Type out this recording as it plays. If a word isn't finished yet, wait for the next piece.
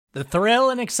The thrill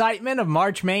and excitement of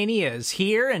March Mania is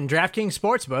here, and DraftKings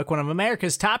Sportsbook, one of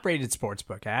America's top-rated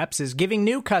sportsbook apps, is giving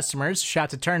new customers a shot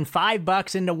to turn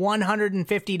 $5 into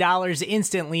 $150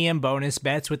 instantly in bonus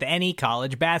bets with any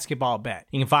college basketball bet.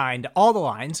 You can find all the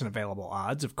lines and available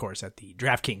odds, of course, at the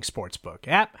DraftKings Sportsbook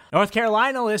app. North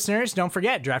Carolina listeners, don't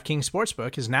forget, DraftKings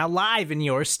Sportsbook is now live in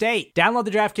your state. Download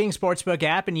the DraftKings Sportsbook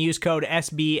app and use code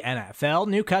SBNFL.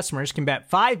 New customers can bet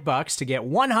 $5 to get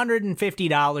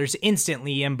 $150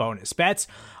 instantly in bonus bets,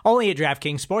 only at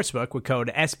DraftKings Sportsbook with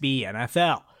code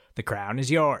SBNFL. The crown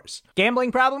is yours.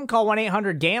 Gambling problem? Call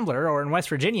 1-800-GAMBLER, or in West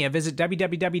Virginia, visit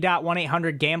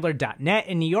www.1800gambler.net.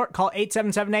 In New York, call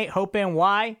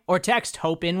 877-8-HOPE-NY or text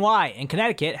HOPE-NY. In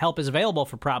Connecticut, help is available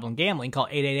for problem gambling. Call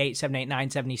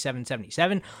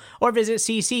 888-789-7777 or visit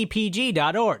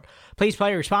ccpg.org. Please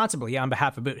play responsibly on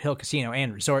behalf of Boot Hill Casino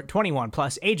and Resort. 21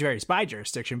 plus, age varies by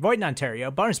jurisdiction. Void in Ontario.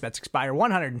 Bonus bets expire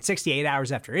 168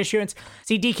 hours after issuance.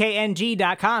 See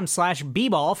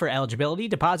dkng.com/bball for eligibility,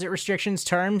 deposit restrictions,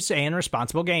 terms, and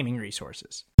responsible gaming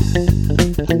resources.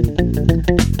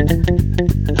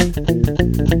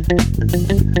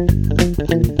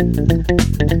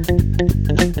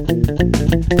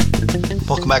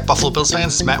 Welcome back, Buffalo Bills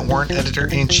fans. This is Matt Warren,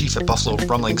 editor-in-chief at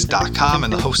BuffaloRumblings.com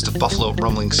and the host of Buffalo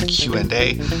Rumblings Q&A on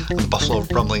the Buffalo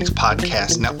Rumblings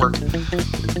Podcast Network.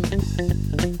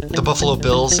 The Buffalo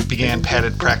Bills began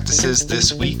padded practices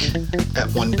this week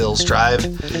at One Bills Drive.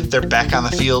 They're back on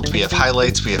the field. We have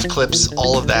highlights, we have clips,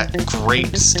 all of that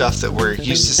great stuff that we're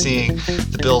used to seeing.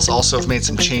 The Bills also have made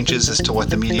some changes as to what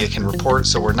the media can report,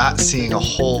 so we're not seeing a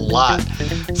whole lot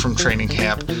from training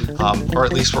camp, or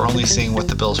at least we're only seeing what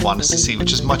the Bills want us to see,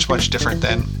 which is much, much different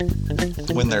than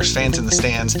when there's fans in the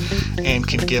stands and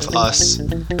can give us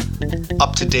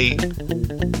up-to-date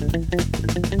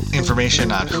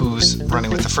information on who's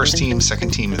running with the first team,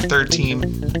 second team, and third team.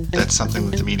 That's something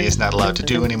that the media is not allowed to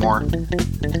do anymore,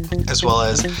 as well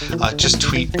as just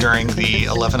tweet during the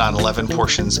 11-on-11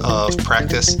 portions of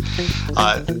practice.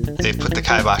 They put the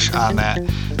kibosh on that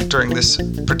during this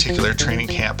particular training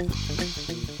camp.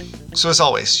 So as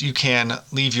always, you can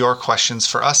leave your questions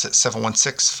for us at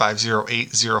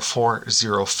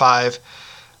 716-508-0405.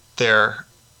 There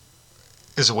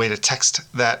is a way to text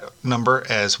that number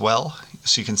as well,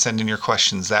 so you can send in your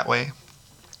questions that way.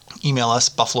 Email us,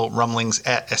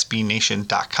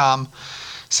 buffalorumblings@sbnation.com.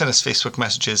 Send us Facebook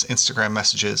messages, Instagram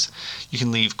messages. You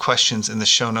can leave questions in the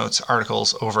show notes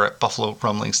articles over at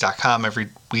buffalorumblings.com every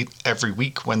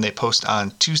week when they post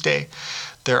on Tuesday.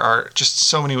 There are just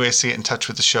so many ways to get in touch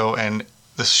with the show, and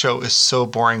the show is so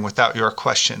boring without your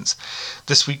questions.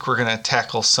 This week we're going to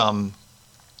tackle some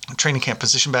training camp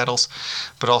position battles,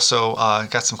 but also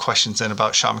got some questions in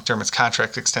about Sean McDermott's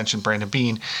contract extension, Brandon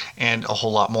Beane, and a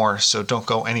whole lot more, so don't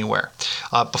go anywhere.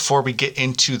 Before we get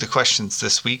into the questions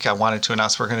this week, I wanted to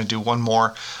announce we're going to do one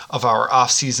more of our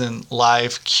off-season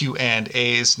live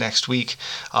Q&As next week.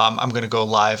 I'm going to go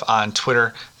live on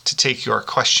Twitter to take your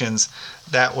questions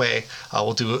that way.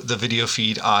 We'll do the video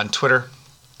feed on Twitter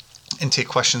and take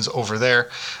questions over there.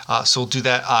 So we'll do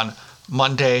that on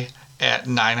Monday at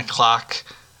 9 o'clock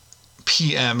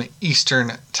p.m.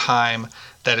 Eastern Time.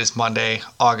 That is Monday,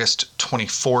 August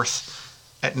 24th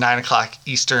at 9 o'clock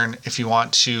Eastern. If you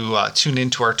want to tune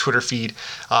into our Twitter feed,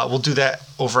 we'll do that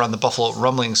over on the Buffalo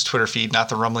Rumblings Twitter feed, not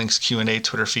the Rumblings Q&A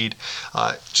Twitter feed,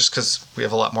 just because we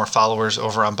have a lot more followers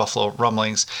over on Buffalo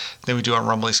Rumblings than we do on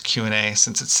Rumblings Q&A,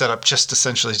 since it's set up just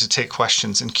essentially to take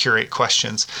questions and curate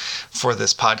questions for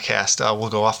this podcast. We'll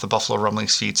go off the Buffalo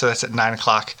Rumblings feed, so that's at 9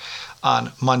 o'clock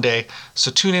on Monday. So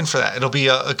tune in for that. It'll be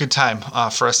a good time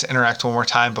for us to interact one more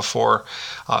time before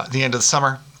the end of the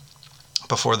summer,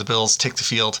 before the Bills take the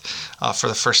field for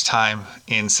the first time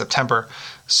in September.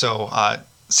 So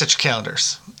set your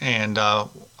calendars, and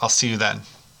I'll see you then.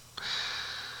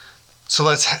 So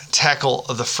let's tackle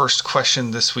the first question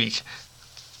this week.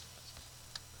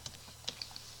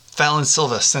 Fallon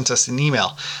Silva sent us an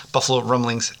email,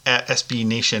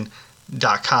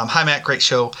 buffalorumblings@sbnation.com. Hi, Matt. Great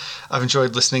show. I've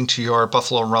enjoyed listening to your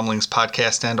Buffalo Rumblings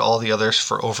podcast and all the others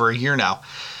for over a year now.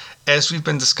 As we've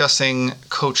been discussing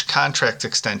coach contract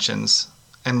extensions,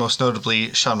 and most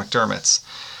notably Sean McDermott's,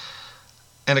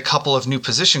 and a couple of new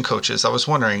position coaches, I was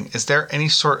wondering, is there any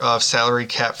sort of salary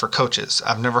cap for coaches?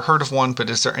 I've never heard of one, but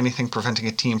is there anything preventing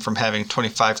a team from having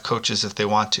 25 coaches if they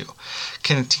want to?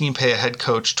 Can a team pay a head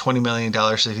coach $20 million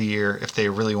a year if they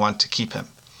really want to keep him?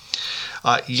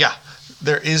 Yeah.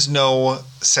 There is no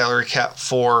salary cap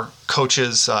for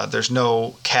coaches. There's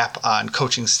no cap on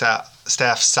coaching staff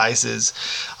sizes.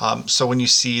 So when you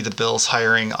see the Bills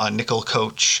hiring a nickel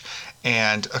coach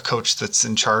and a coach that's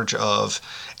in charge of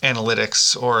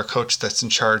analytics, or a coach that's in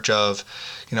charge of,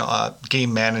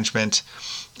 game management,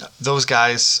 those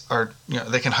guys are,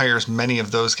 they can hire as many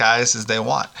of those guys as they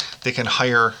want. They can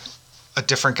hire a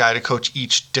different guy to coach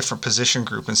each different position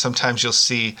group. And sometimes you'll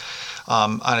see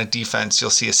on a defense, you'll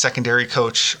see a secondary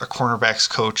coach, a cornerbacks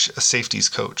coach, a safeties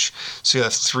coach. So you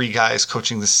have 3 guys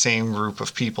coaching the same group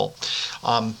of people.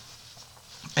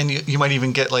 And you might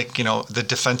even get the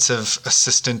defensive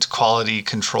assistant quality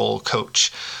control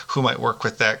coach who might work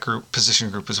with that position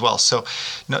group as well. So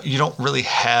you don't really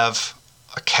have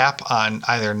a cap on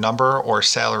either number or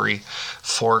salary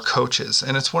for coaches.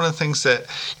 And it's one of the things that,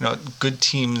 good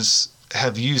teams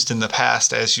have used in the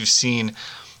past as you've seen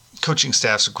coaching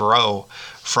staffs grow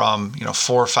from,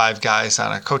 4 or 5 guys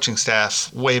on a coaching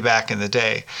staff way back in the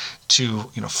day to,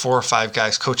 4 or 5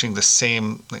 guys coaching the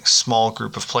same small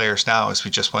group of players now, as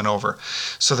we just went over.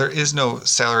 So there is no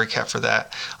salary cap for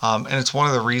that. And it's one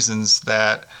of the reasons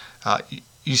that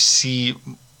you see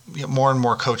more and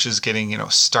more coaches getting,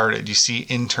 started. You see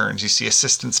interns, you see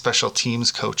assistant special teams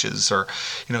coaches, or,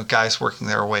 guys working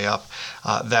their way up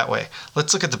that way.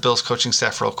 Let's look at the Bills coaching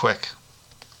staff real quick.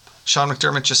 Sean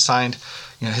McDermott just signed,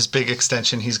 his big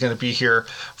extension. He's going to be here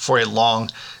for a long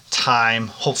time,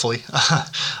 hopefully.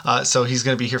 So he's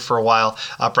going to be here for a while.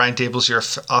 Brian Daboll's your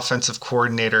offensive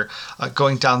coordinator.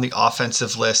 Going down the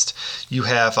offensive list, you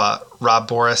have Rob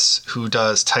Boris, who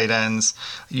does tight ends.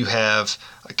 You have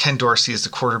Ken Dorsey as the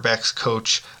quarterbacks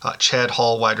coach. Chad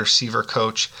Hall, wide receiver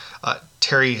coach.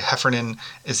 Terry Heffernan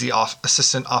is the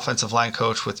assistant offensive line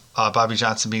coach, with Bobby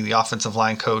Johnson being the offensive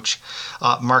line coach.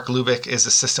 Mark Lubick is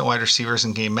assistant wide receivers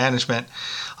and game management.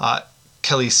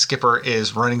 Kelly Skipper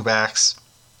is running backs.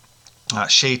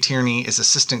 Shea Tierney is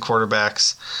assistant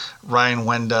quarterbacks. Ryan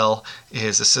Wendell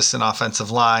is assistant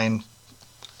offensive line.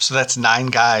 So that's 9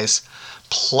 guys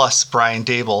plus Brian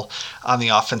Daboll on the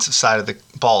offensive side of the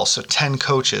ball. So 10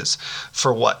 coaches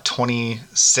for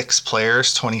 26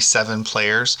 players, 27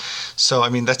 players. So,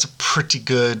 that's a pretty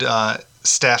good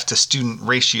staff to student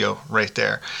ratio right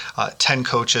there. 10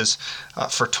 coaches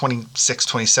for 26,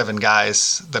 27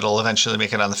 guys that'll eventually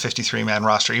make it on the 53-man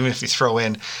roster. Even if you throw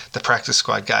in the practice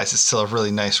squad guys, it's still a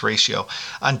really nice ratio.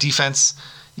 On defense,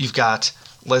 you've got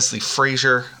Leslie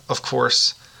Frazier, of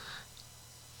course.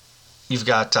 You've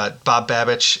got Bob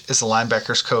Babich as the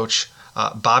linebackers coach,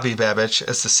 Bobby Babich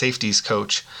as the safeties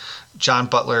coach. John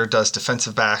Butler does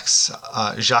defensive backs.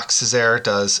 Jacques Césaire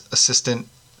does assistant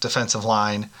defensive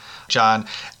line. John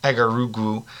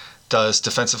Agarugu does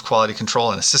defensive quality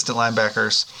control and assistant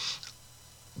linebackers.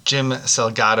 Jim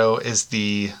Salgado is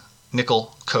the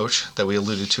nickel coach that we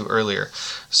alluded to earlier.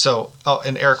 So,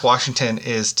 and Eric Washington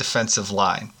is defensive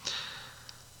line.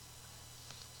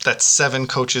 That's 7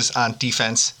 coaches on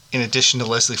defense, in addition to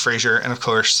Leslie Frazier. And of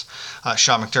course,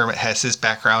 Sean McDermott has his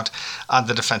background on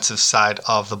the defensive side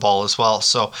of the ball as well.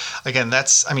 So again,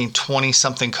 that's,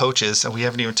 20-something coaches, and we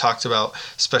haven't even talked about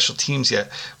special teams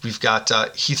yet. We've got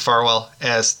Heath Farwell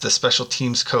as the special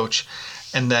teams coach,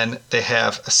 and then they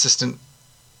have assistant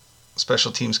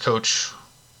special teams coach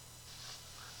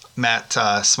Matt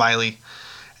Smiley.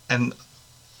 And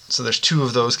so there's 2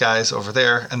 of those guys over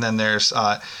there, and then there's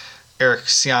Eric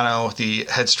Ciano, the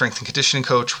head strength and conditioning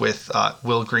coach, with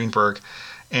Will Greenberg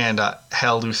and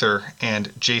Hal Luther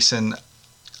and Jason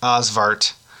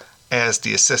Osvart as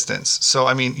the assistants. So,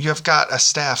 you have got a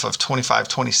staff of 25,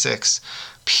 26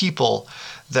 people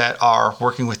that are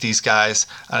working with these guys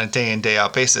on a day in, day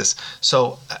out basis.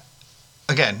 So,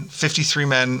 again, 53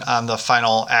 men on the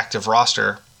final active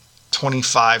roster,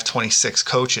 25, 26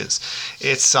 coaches.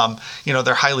 It's,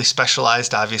 they're highly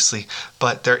specialized, obviously,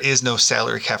 but there is no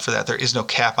salary cap for that. There is no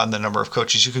cap on the number of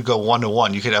coaches. You could go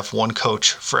 1-to-1. You could have 1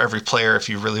 coach for every player if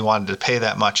you really wanted to pay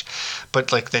that much. But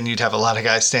then you'd have a lot of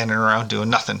guys standing around doing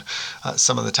nothing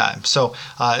some of the time. So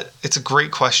it's a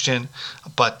great question,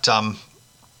 but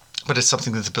it's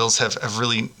something that the Bills have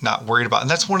really not worried about. And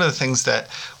that's one of the things that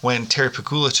when Terry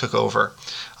Pegula took over,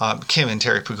 Kim and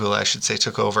Terry Pegula, I should say,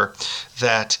 took over,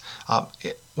 that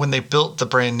when they built the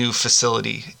brand new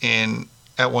facility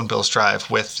at One Bills Drive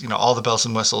with, all the bells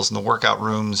and whistles and the workout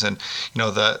rooms and,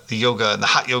 the yoga and the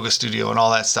hot yoga studio and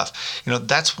all that stuff,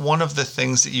 that's one of the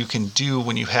things that you can do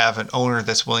when you have an owner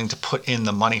that's willing to put in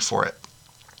the money for it.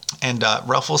 And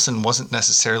Ralph Wilson wasn't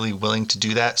necessarily willing to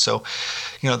do that. So,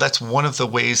 that's one of the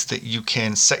ways that you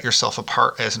can set yourself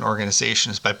apart as an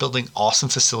organization, is by building awesome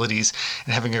facilities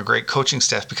and having a great coaching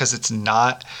staff, because it's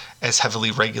not as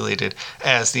heavily regulated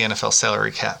as the NFL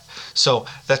salary cap. So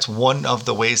that's one of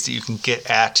the ways that you can get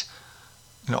at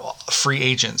free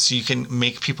agents. You can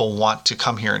make people want to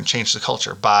come here and change the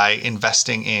culture by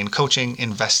investing in coaching,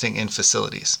 investing in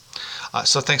facilities.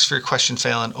 So thanks for your question,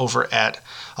 Phelan, over at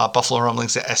Buffalo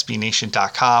Rumblings at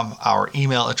SBNation.com, our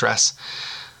email address.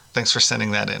 Thanks for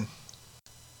sending that in.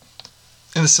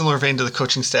 In a similar vein to the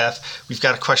coaching staff, we've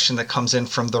got a question that comes in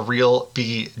from the real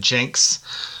B. Jenks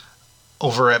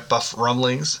over at Buff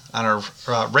Rumblings on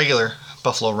our regular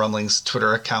Buffalo Rumblings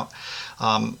Twitter account.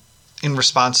 In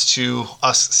response to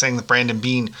us saying that Brandon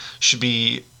Beane should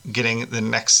be getting the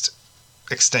next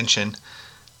extension,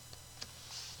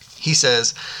 he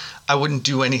says, I wouldn't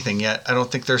do anything yet. I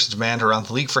don't think there's a demand around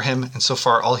the league for him, and so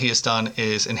far all he has done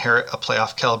is inherit a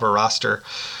playoff caliber roster,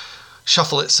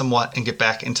 shuffle it somewhat, and get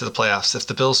back into the playoffs. If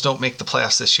the Bills don't make the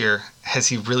playoffs this year, has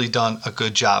he really done a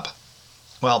good job?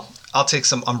 Well, I'll take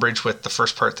some umbrage with the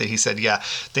first part that he said, yeah,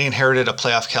 they inherited a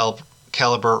playoff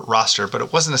caliber roster, but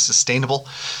it wasn't a sustainable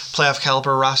playoff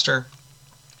caliber roster.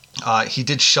 He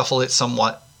did shuffle it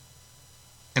somewhat.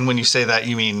 And when you say that,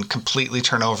 you mean completely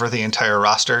turn over the entire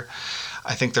roster.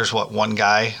 I think there's one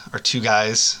guy or two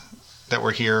guys that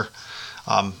were here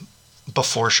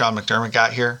before Sean McDermott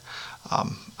got here.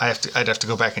 I'd have to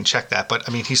go back and check that, but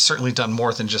I mean, he's certainly done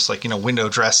more than just window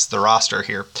dress the roster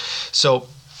here. So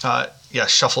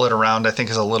shuffle it around, I think,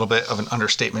 is a little bit of an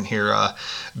understatement here,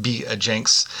 be a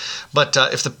jinx. But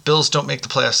if the Bills don't make the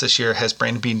playoffs this year, has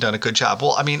Brandon Beane done a good job?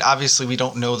 Well, I mean, obviously we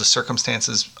don't know the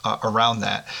circumstances around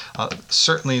that.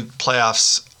 Certainly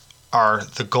playoffs are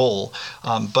the goal,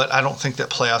 but I don't think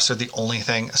that playoffs are the only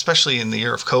thing, especially in the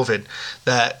year of COVID,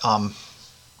 that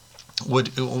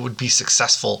would be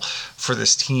successful for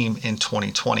this team in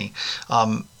 2020.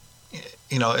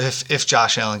 If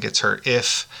Josh Allen gets hurt,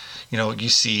 if you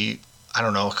see, I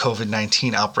don't know, a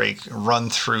COVID-19 outbreak run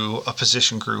through a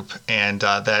position group and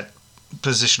that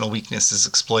positional weakness is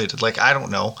exploited. I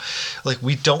don't know.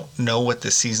 We don't know what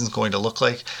this season's going to look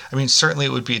like. I mean, certainly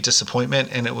it would be a disappointment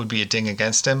and it would be a ding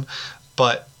against him.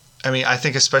 But, I mean, I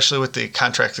think especially with the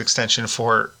contract extension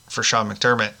for Sean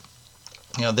McDermott,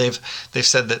 they've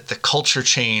said that the culture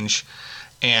change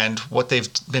and what they've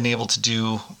been able to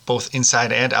do both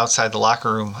inside and outside the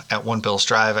locker room at One Bills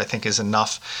Drive, I think, is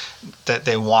enough that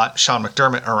they want Sean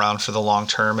McDermott around for the long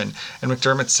term. And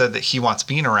McDermott said that he wants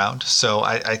Beane around. So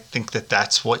I think that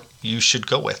that's what you should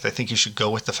go with. I think you should go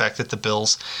with the fact that the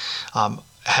Bills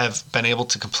have been able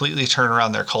to completely turn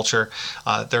around their culture.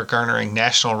 They're garnering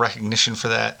national recognition for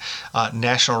that,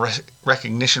 national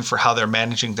recognition for how they're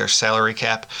managing their salary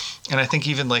cap. And I think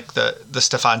even the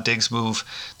Stephon Diggs move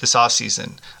this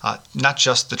offseason, not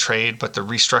just the trade, but the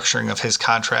restructuring of his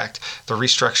contract, the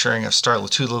restructuring of Star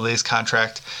Latulile's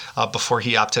contract before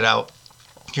he opted out.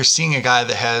 You're seeing a guy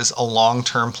that has a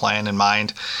long-term plan in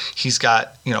mind. He's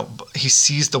got, he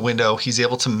sees the window. He's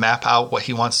able to map out what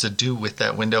he wants to do with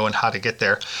that window and how to get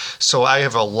there. So I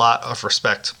have a lot of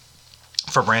respect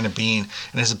for Brandon Beane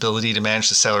and his ability to manage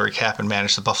the salary cap and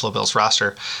manage the Buffalo Bills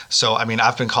roster. So, I mean,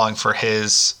 I've been calling for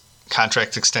his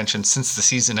contract extension since the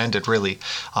season ended, really.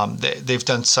 They've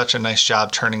done such a nice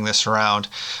job turning this around.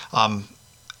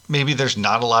 Maybe there's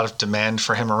not a lot of demand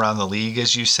for him around the league,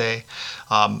 as you say.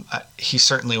 He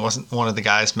certainly wasn't one of the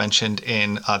guys mentioned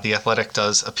in The Athletic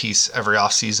does a piece every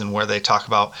offseason where they talk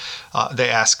about, they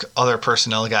ask other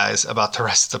personnel guys about the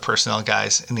rest of the personnel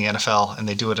guys in the NFL, and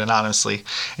they do it anonymously.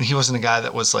 And he wasn't a guy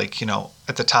that was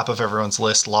at the top of everyone's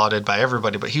list, lauded by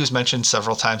everybody, but he was mentioned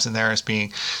several times in there as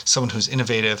being someone who's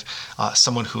innovative,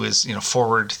 someone who is,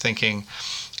 forward thinking.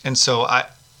 And so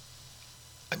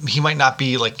he might not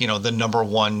be the number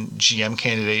one GM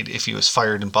candidate if he was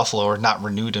fired in Buffalo or not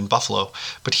renewed in Buffalo,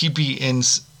 but he'd be in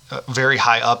very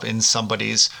high up in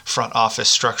somebody's front office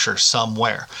structure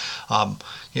somewhere.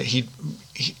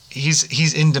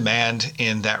 He's in demand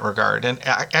in that regard. And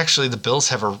actually the Bills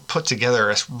have put together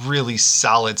a really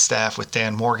solid staff with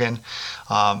Dan Morgan,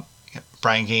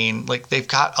 Brian Gaine. They've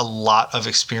got a lot of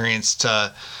experience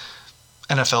to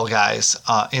NFL guys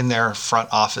in their front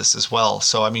office as well.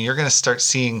 So, I mean, you're going to start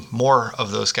seeing more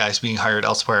of those guys being hired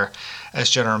elsewhere as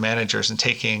general managers and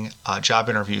taking job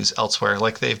interviews elsewhere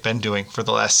like they've been doing for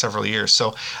the last several years.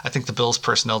 So I think the Bills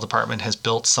personnel department has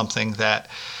built something that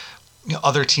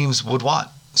other teams would want.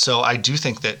 So I do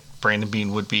think that Brandon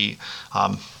Beane would be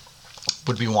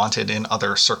wanted in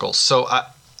other circles. So,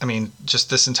 I mean, just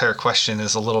this entire question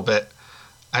is a little bit,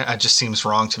 it just seems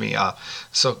wrong to me.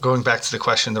 So going back to the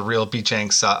question, the real B.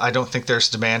 Jenks, I don't think there's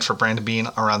demand for Brandon Beane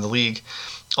around the league.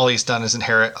 All he's done is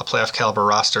inherit a playoff caliber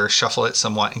roster, shuffle it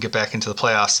somewhat, and get back into the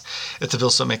playoffs. If the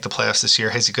Bills don't make the playoffs this year,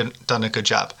 has he done a good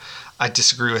job? I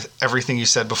disagree with everything you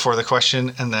said before the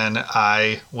question, and then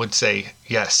I would say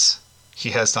yes,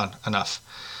 he has done enough,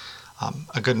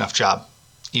 a good enough job,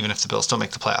 even if the Bills don't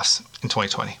make the playoffs in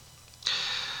 2020.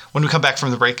 When we come back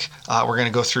from the break, we're going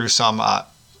to go through some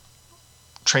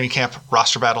training camp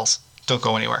roster battles. Don't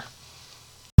go anywhere.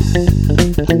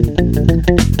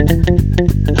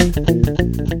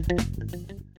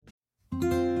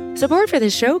 Support for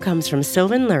this show comes from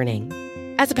Sylvan Learning.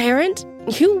 As a parent,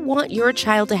 you want your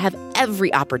child to have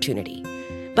every opportunity,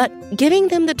 but giving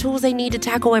them the tools they need to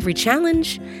tackle every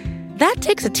challenge, that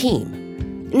takes a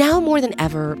team. Now more than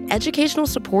ever, educational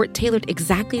support tailored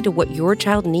exactly to what your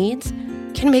child needs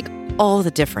can make all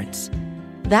the difference.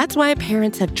 That's why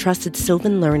parents have trusted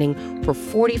Sylvan Learning for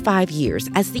 45 years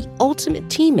as the ultimate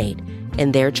teammate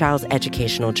in their child's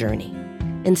educational journey,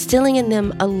 instilling in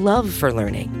them a love for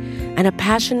learning and a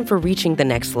passion for reaching the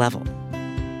next level.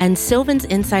 And Sylvan's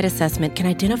Insight Assessment can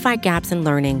identify gaps in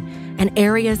learning and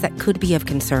areas that could be of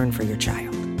concern for your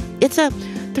child. It's a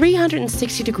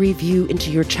 360-degree view into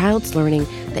your child's learning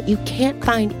that you can't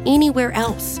find anywhere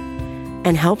else,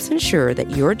 and helps ensure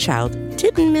that your child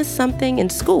didn't miss something in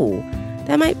school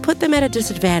that might put them at a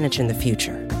disadvantage in the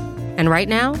future. And right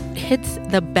now, it's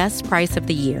the best price of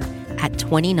the year at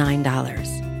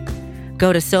 $29.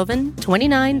 Go to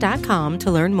sylvan29.com to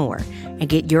learn more and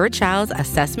get your child's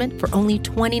assessment for only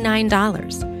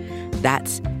 $29.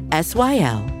 That's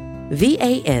SYLVAN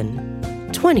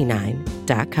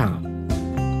 29.com.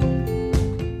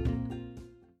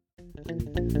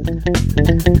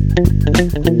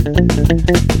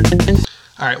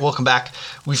 All right, welcome back.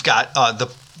 We've got the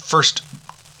first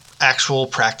actual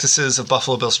practices of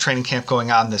Buffalo Bills training camp going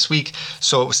on this week.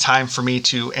 So it was time for me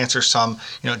to answer some,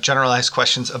 generalized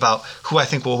questions about who I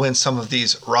think will win some of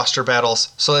these roster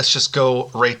battles. So let's just go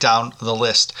right down the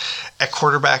list. At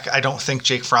quarterback, I don't think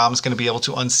Jake Fromm is going to be able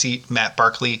to unseat Matt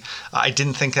Barkley. I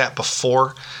didn't think that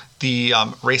before the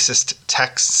racist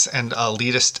texts and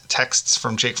elitist texts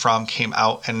from Jake Fromm came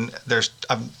out, and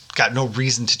I've got no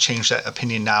reason to change that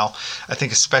opinion now. I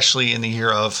think especially in the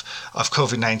year of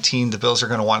COVID-19, the Bills are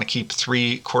going to want to keep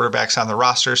 3 quarterbacks on the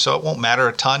roster, so it won't matter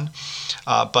a ton.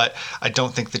 But I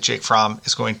don't think that Jake Fromm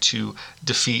is going to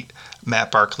defeat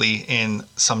Matt Barkley in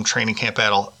some training camp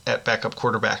battle at backup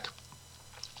quarterback.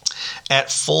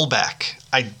 At fullback,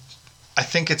 I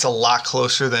think it's a lot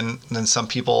closer than some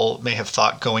people may have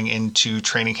thought going into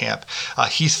training camp.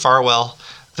 Heath Farwell,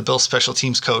 the Bills special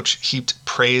teams coach, heaped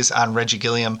praise on Reggie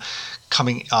Gilliam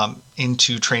coming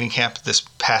into training camp this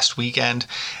past weekend.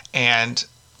 And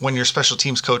when your special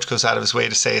teams coach goes out of his way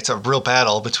to say it's a real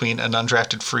battle between an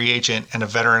undrafted free agent and a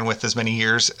veteran with as many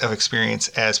years of experience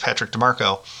as Patrick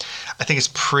DeMarco, I think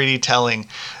it's pretty telling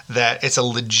that it's a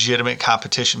legitimate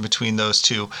competition between those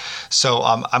two. So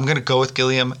I'm going to go with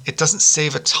Gilliam. It doesn't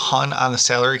save a ton on the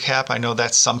salary cap. I know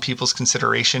that's some people's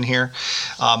consideration here.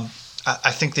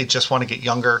 I think they just want to get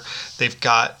younger. They've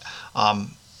got a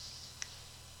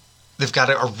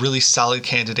really solid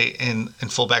candidate in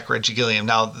fullback Reggie Gilliam.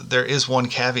 Now, there is one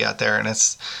caveat there, and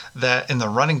it's that in the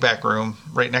running back room,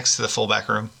 right next to the fullback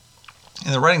room,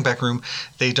 in the running back room,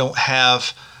 they don't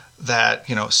have that,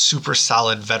 super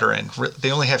solid veteran. They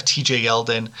only have TJ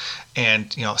Yeldon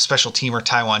and, special teamer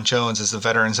Taiwan Jones as the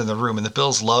veterans in the room. And the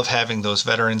Bills love having those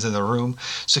veterans in the room.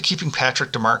 So keeping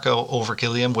Patrick DeMarco over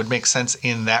Gilliam would make sense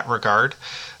in that regard.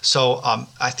 So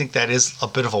I think that is a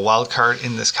bit of a wild card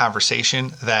in this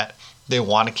conversation, that they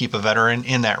want to keep a veteran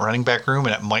in that running back room,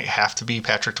 and it might have to be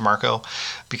Patrick DeMarco,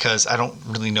 because I don't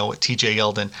really know what TJ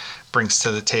Yeldon brings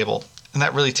to the table. And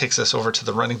that really takes us over to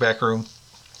the running back room,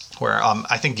 where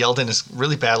I think Yeldon is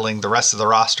really battling the rest of the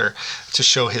roster to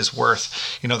show his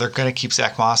worth. They're going to keep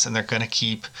Zach Moss, and they're going to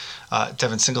keep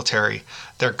Devin Singletary.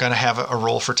 They're going to have a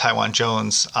role for Taiwan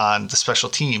Jones on the special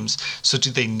teams. So do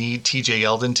they need TJ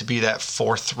Yeldon to be that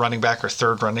 4th running back or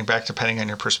 3rd running back, depending on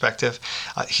your perspective?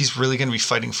 He's really going to be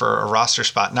fighting for a roster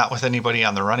spot, not with anybody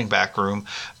on the running back room,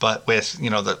 but with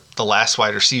the last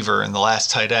wide receiver and the last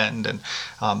tight end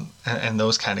and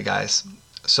those kind of guys.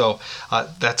 So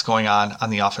that's going on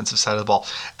the offensive side of the ball.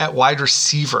 At wide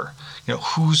receiver,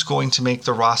 who's going to make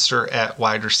the roster at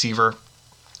wide receiver?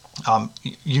 Who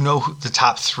the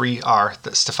top 3 are: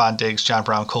 Stephon Diggs, John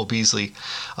Brown, Cole Beasley.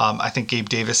 I think Gabe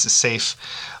Davis is safe.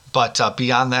 But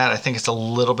beyond that, I think it's a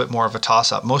little bit more of a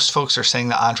toss-up. Most folks are saying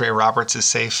that Andre Roberts is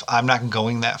safe. I'm not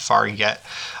going that far yet.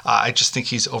 I just think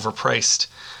he's overpriced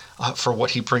for what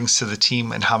he brings to the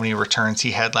team and how many returns he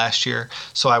had last year.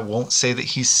 So I won't say that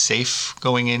he's safe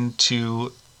going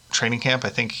into training camp. I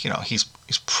think, he's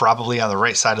probably on the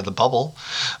right side of the bubble,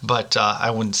 but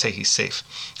I wouldn't say he's safe.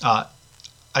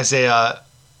 Isaiah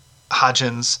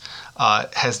Hodgins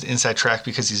has the inside track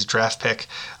because he's a draft pick.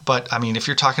 But, if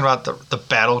you're talking about the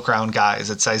battleground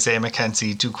guys, it's Isaiah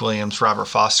McKenzie, Duke Williams, Robert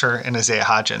Foster, and Isaiah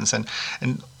Hodgins.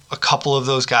 And a couple of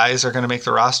those guys are going to make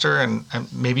the roster, and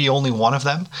maybe only one of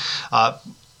them.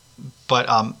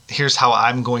 But here's how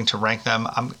I'm going to rank them.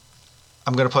 I'm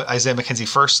going to put Isaiah McKenzie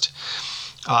first.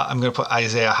 I'm going to put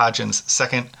Isaiah Hodgins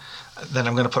second. Then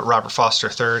I'm going to put Robert Foster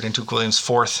third and Duke Williams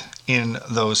fourth in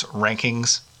those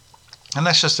rankings. And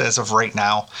that's just as of right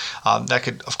now. That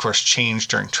could, of course, change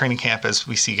during training camp as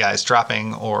we see guys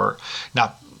dropping or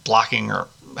not blocking or,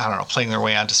 I don't know, playing their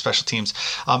way onto special teams.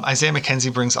 Isaiah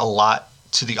McKenzie brings a lot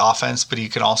to the offense, but he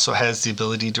can also has the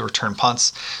ability to return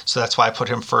punts. So that's why I put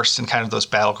him first in kind of those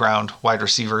battleground wide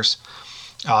receivers.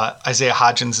 Isaiah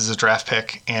Hodgins is a draft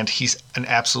pick, and he's an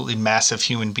absolutely massive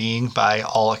human being by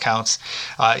all accounts.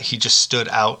 He just stood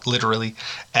out literally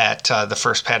at the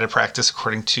first padded practice,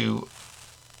 according to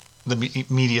the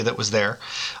media that was there.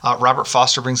 Robert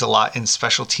Foster brings a lot in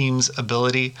special teams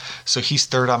ability, so he's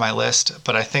third on my list,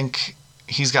 but I think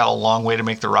he's got a long way to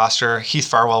make the roster. Heath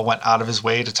Farwell went out of his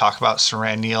way to talk about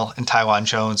Siran Neal and Taiwan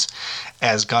Jones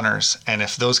as gunners, and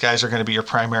if those guys are going to be your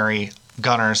primary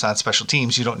gunners on special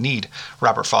teams, you don't need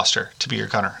Robert Foster to be your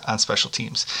gunner on special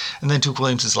teams. And then Duke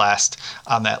Williams is last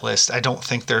on that list. I don't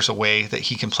think there's a way that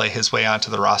he can play his way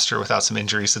onto the roster without some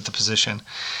injuries at the position.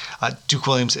 Duke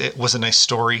Williams, it was a nice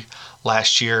story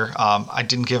last year. I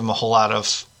didn't give him a whole lot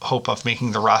of hope of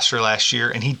making the roster last year,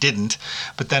 and he didn't,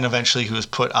 but then eventually he was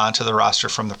put onto the roster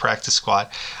from the practice squad.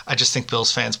 I just think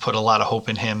Bills fans put a lot of hope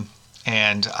in him,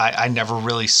 and I never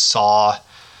really saw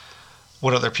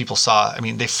what other people saw. I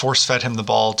mean, they force-fed him the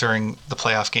ball during the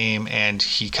playoff game, and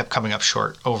he kept coming up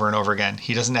short over and over again.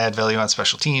 He doesn't add value on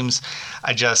special teams.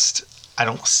 I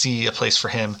don't see a place for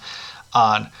him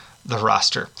on the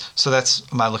roster. So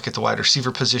that's my look at the wide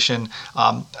receiver position.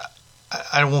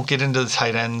 I won't get into the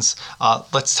tight ends.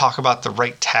 Let's talk about the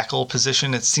right tackle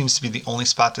position. It seems to be the only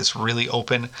spot that's really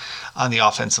open on the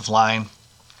offensive line.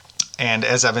 And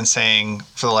as I've been saying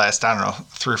for the last,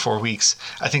 3 or 4 weeks,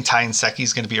 I think Ty Nsekhe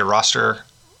is going to be a roster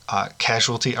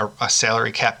casualty, or a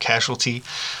salary cap casualty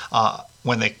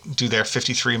when they do their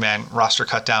 53-man roster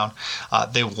cut down.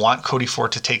 They want Cody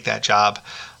Ford to take that job.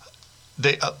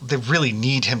 They really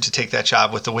need him to take that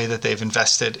job with the way that they've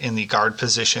invested in the guard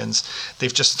positions.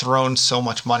 They've just thrown so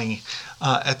much money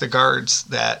at the guards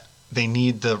that they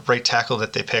need the right tackle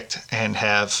that they picked and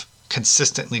have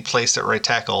consistently placed at right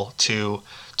tackle to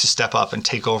step up and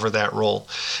take over that role.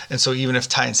 And so even if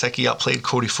Ty Nsekhe outplayed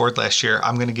Cody Ford last year,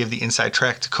 I'm going to give the inside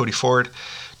track to Cody Ford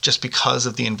just because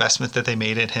of the investment that they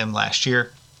made in him last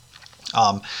year.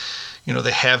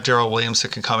 They have Darrell Williams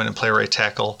that can come in and play right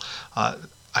tackle.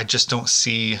 I just don't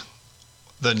see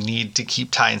the need to keep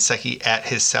Ty Nsekhe at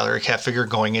his salary cap figure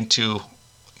going into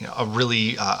a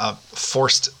really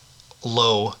forced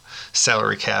low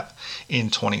salary cap in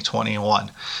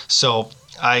 2021. So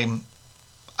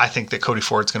I think that Cody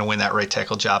Ford's going to win that right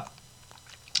tackle job.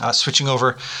 Switching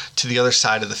over to the other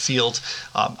side of the field,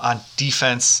 on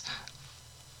defense,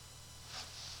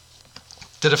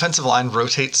 the defensive line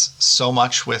rotates so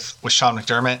much with Sean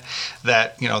McDermott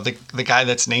that the guy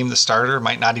that's named the starter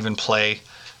might not even play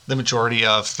the majority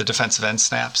of the defensive end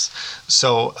snaps.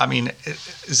 So, I mean,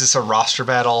 is this a roster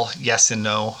battle? Yes and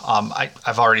no.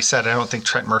 I've already said I don't think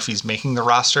Trent Murphy's making the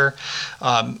roster,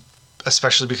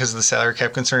 especially because of the salary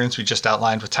cap concerns we just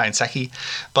outlined with Ty Nsekhe.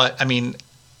 But, I mean,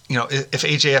 if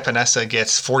AJ Epinesa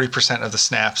gets 40% of the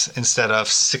snaps instead of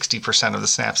 60% of the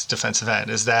snaps defensive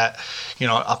end, is that, an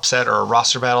upset or a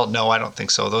roster battle? No, I don't think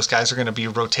so. Those guys are going to be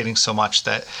rotating so much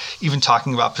that even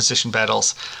talking about position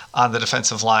battles on the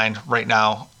defensive line right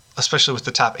now, especially with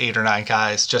the top 8 or 9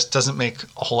 guys, just doesn't make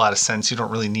a whole lot of sense. You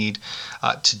don't really need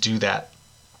to do that.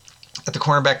 At the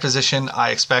cornerback position,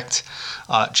 I expect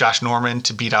Josh Norman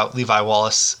to beat out Levi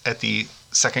Wallace at the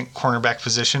second cornerback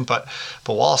position, but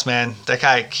Wallace, man, that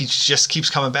guy, he just keeps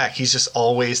coming back. He's just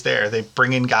always there. They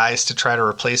bring in guys to try to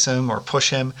replace him or push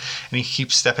him, and he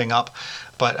keeps stepping up.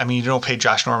 But, I mean, you don't pay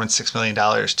Josh Norman $6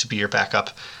 million to be your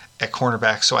backup at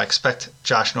cornerback, so I expect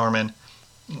Josh Norman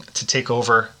to take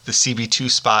over the CB2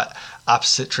 spot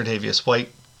opposite Tre'Davious White.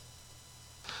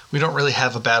 We don't really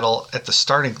have a battle at the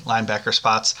starting linebacker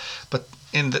spots, but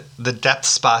in the depth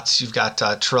spots, you've got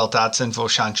Terrell Dodson,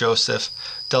 Voshon Joseph,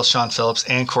 Del'Shawn Phillips,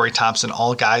 and Corey Thompson,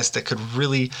 all guys that could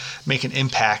really make an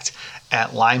impact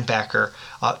at linebacker.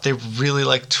 They really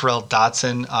like Terrell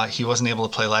Dodson. He wasn't able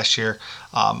to play last year.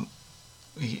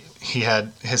 He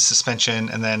had his suspension,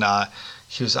 and then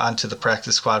he was onto the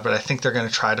practice squad, but I think they're going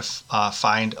to try to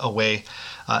find a way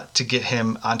to get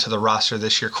him onto the roster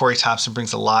this year. Corey Thompson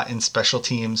brings a lot in special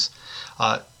teams.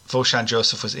 Voshon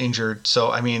Joseph was injured.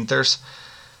 So, I mean, there's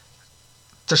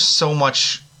so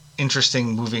much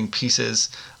interesting moving pieces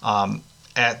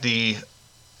at the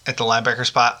linebacker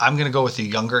spot. I'm going to go with the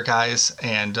younger guys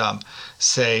and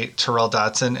say Terrell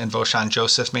Dodson and Voshon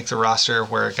Joseph make the roster,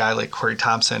 where a guy like Corey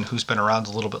Thompson, who's been around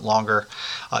a little bit longer,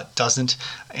 doesn't.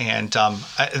 And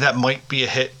that might be a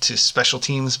hit to special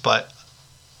teams, but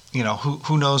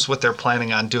who knows what they're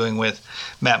planning on doing with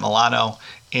Matt Milano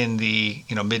in the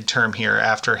midterm here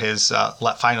after his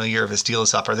final year of his deal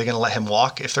is up? Are they going to let him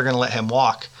walk? If they're going to let him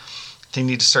walk, they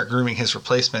need to start grooming his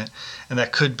replacement, and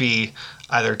that could be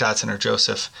either Dotson or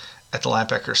Joseph at the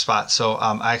linebacker spot. So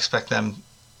I expect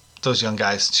those young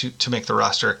guys to make the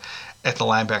roster at the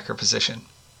linebacker position.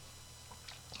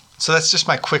 So that's just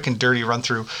my quick and dirty run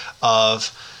through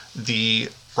of the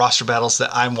roster battles that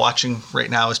I'm watching right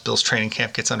now as Bills training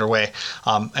camp gets underway,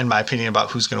 and my opinion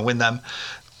about who's going to win them.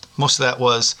 Most of that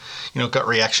was, gut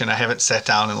reaction. I haven't sat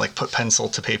down and put pencil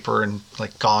to paper and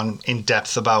gone in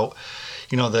depth about,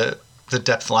 the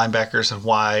depth linebackers and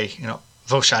why,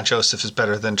 Vosean Joseph is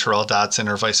better than Terrell Dodson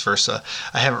or vice versa.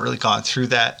 I haven't really gone through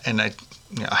that, and I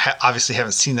obviously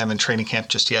haven't seen them in training camp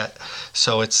just yet.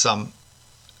 So it's a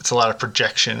lot of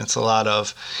projection. It's a lot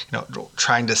of,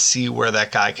 trying to see where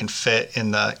that guy can fit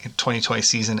in the 2020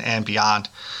 season and beyond.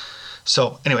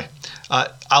 So anyway,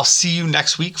 I'll see you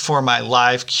next week for my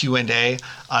live Q&A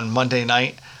on Monday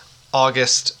night,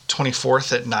 August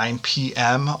 24th at 9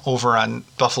 p.m. over on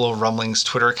Buffalo Rumblings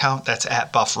Twitter account. That's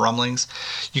at Buff Rumblings.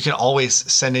 You can always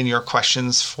send in your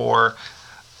questions for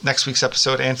next week's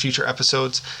episode and future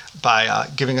episodes by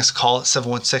giving us a call at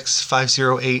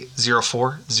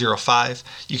 716-508-0405.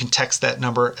 You can text that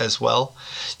number as well.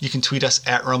 You can tweet us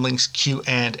at Rumblings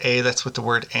Q&A. That's with the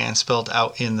word "and" spelled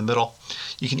out in the middle.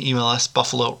 You can email us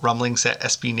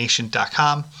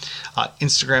buffalorumblings@sbnation.com.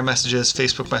 Instagram messages,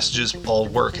 Facebook messages all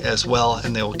work as well,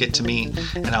 and they will get to me,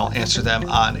 and I'll answer them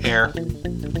on air.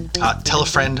 Tell a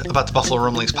friend about the Buffalo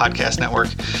Rumblings Podcast Network.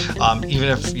 Even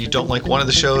if you don't like one of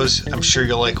the shows, I'm sure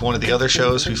you'll like one of the other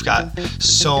shows. We've got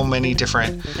so many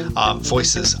different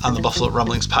voices on the Buffalo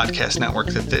Rumblings Podcast Network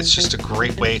that it's just a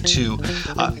great way to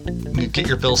get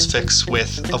your Bills fix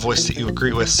with a voice that you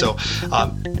agree with. So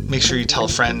make sure you tell a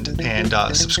friend and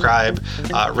subscribe,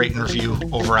 rate and review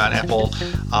over on Apple.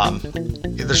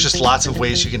 There's just lots of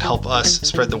ways you can help us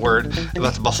spread the word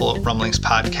about the Buffalo Rumblings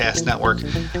Podcast Network.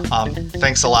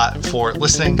 Thanks a lot for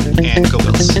listening, and go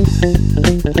Bills.